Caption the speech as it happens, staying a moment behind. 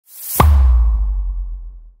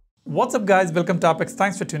What's up guys, welcome to Apex,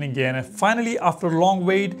 thanks for tuning in. And finally, after a long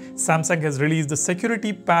wait, Samsung has released the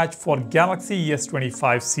security patch for Galaxy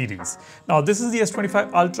S25 series. Now this is the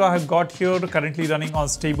S25 Ultra I have got here, currently running on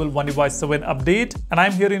stable One UI 7 update. And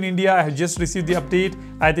I'm here in India, I have just received the update.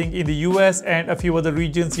 I think in the US and a few other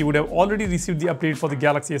regions, you would have already received the update for the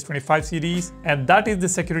Galaxy S25 series. And that is the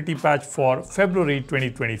security patch for February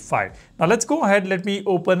 2025. Now let's go ahead, let me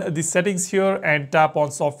open the settings here and tap on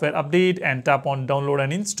software update and tap on download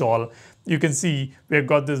and install. You can see we've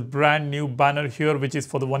got this brand new banner here which is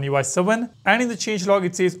for the One UI 7, and in the changelog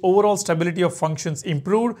it says overall stability of functions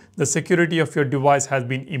improved, the security of your device has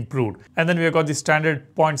been improved. And then we've got the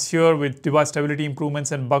standard points here with device stability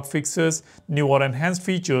improvements and bug fixes, new or enhanced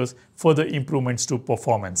features, further improvements to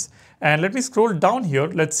performance. And let me scroll down here.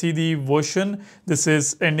 Let's see the version. This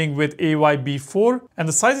is ending with AYB4 and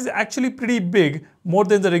the size is actually pretty big, more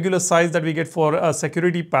than the regular size that we get for a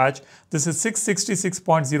security patch. This is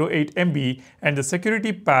 666.08 MB and the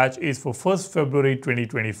security patch is for 1st February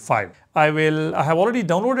 2025. I have already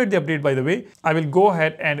downloaded the update, by the way. I will go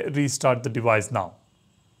ahead and restart the device now.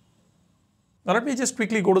 Now let me just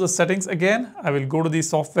quickly go to the settings again. I will go to the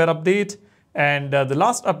software update and the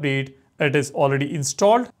last update, it is already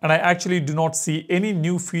installed and I actually do not see any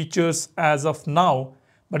new features as of now.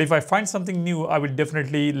 But if I find something new, I will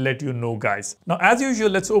definitely let you know, guys. Now, as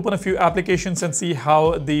usual, let's open a few applications and see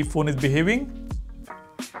how the phone is behaving.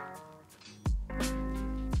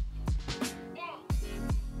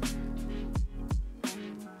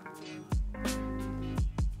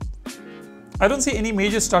 I don't see any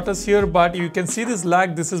major starters here, but you can see this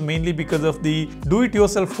lag. This is mainly because of the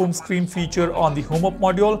do-it-yourself home screen feature on the Home Up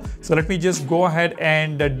module. So let me just go ahead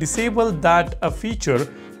and disable that feature.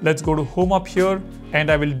 Let's go to Home Up here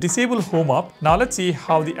and I will disable Home Up. Now let's see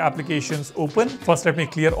how the applications open. First, let me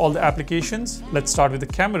clear all the applications. Let's start with the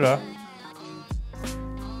camera.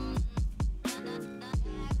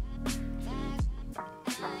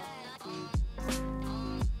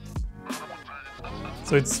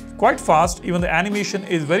 So it's quite fast, even the animation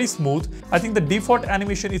is very smooth. I think the default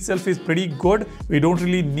animation itself is pretty good. We don't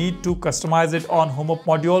really need to customize it on Home Up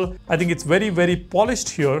module. I think it's very polished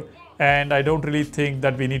here and I don't really think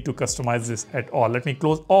that we need to customize this at all. Let me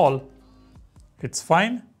close all. It's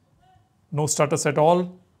fine. No status at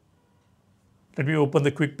all. Let me open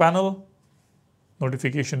the quick panel,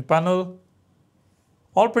 notification panel.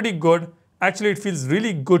 All pretty good. Actually, it feels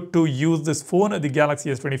really good to use this phone, the Galaxy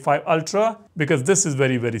S25 Ultra, because this is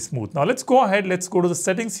very smooth. Now let's go ahead, let's go to the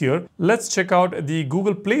settings here. Let's check out the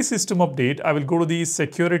Google Play System update. I will go to the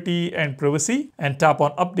security and privacy and tap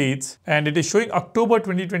on updates. And it is showing October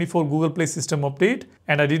 2024 Google Play System update.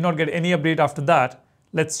 And I did not get any update after that.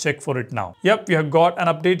 Let's check for it now. Yep, we have got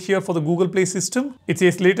an update here for the Google Play system. It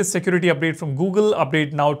says latest security update from Google.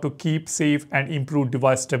 Update now to keep safe and improve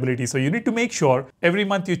device stability. So you need to make sure every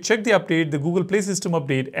month you check the update, the Google Play system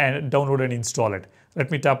update, and download and install it.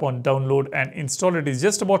 Let me tap on download and install it. It's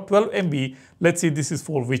just about 12 MB. Let's see this is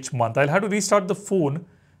for which month. I'll have to restart the phone.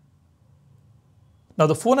 Now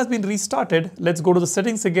the phone has been restarted. Let's go to the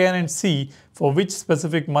settings again and see for which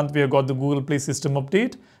specific month we have got the Google Play system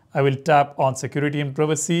update. I will tap on security and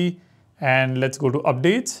privacy and let's go to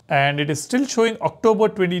updates, and it is still showing October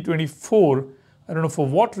 2024. I don't know for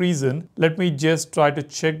what reason. Let me just try to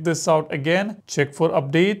check this out again. Check for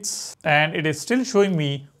updates and it is still showing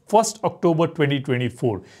me 1st October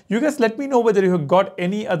 2024. You guys let me know whether you have got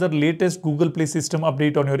any other latest Google Play system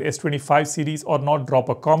update on your S25 series or not. Drop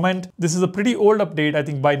a comment. This is a pretty old update. I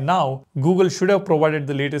think by now Google should have provided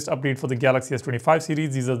the latest update for the Galaxy S25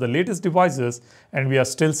 series. These are the latest devices and we are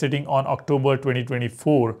still sitting on October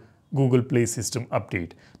 2024 Google Play system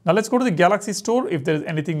update. Now let's go to the Galaxy Store. If there is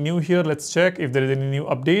anything new here, let's check if there is any new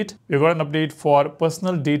update. We've got an update for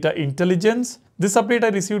personal data intelligence. This update I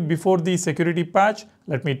received before the security patch.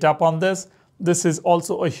 Let me tap on this. This is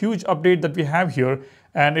also a huge update that we have here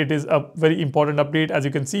and it is a very important update. As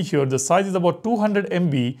you can see here, the size is about 200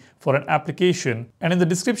 MB for an application. And in the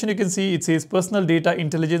description, you can see it says Personal Data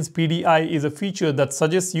Intelligence PDI is a feature that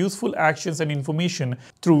suggests useful actions and information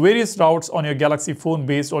through various routes on your Galaxy phone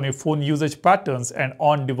based on your phone usage patterns and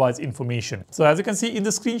on-device information. So as you can see in the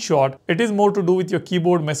screenshot, it is more to do with your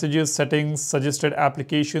keyboard messages, settings, suggested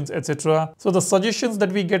applications, etc. So the suggestions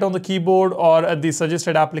that we get on the keyboard or the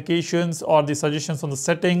suggested applications or the suggestions on the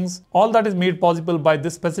settings, all that is made possible by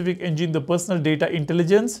this specific engine, the Personal Data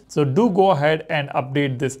Intelligence. So do go ahead and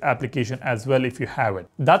update this application as well if you have it.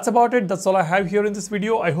 That's about it. That's all I have here in this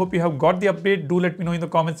video. I hope you have got the update. Do let me know in the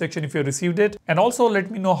comment section if you received it. And also let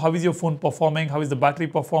me know how is your phone performing, how is the battery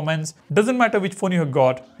performance. Doesn't matter which phone you have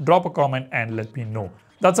got, drop a comment and let me know.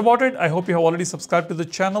 That's about it. I hope you have already subscribed to the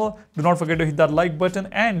channel. Do not forget to hit that like button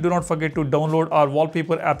and do not forget to download our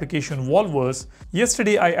wallpaper application Wallverse.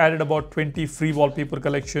 Yesterday I added about 20 free wallpaper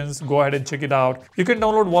collections. Go ahead and check it out. You can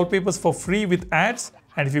download wallpapers for free with ads,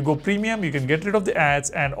 and if you go premium you can get rid of the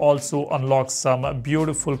ads and also unlock some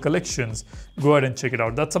beautiful collections. Go ahead and check it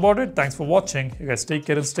out. That's about it. Thanks for watching. You guys take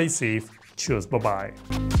care and stay safe. Cheers.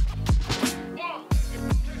 Bye-bye.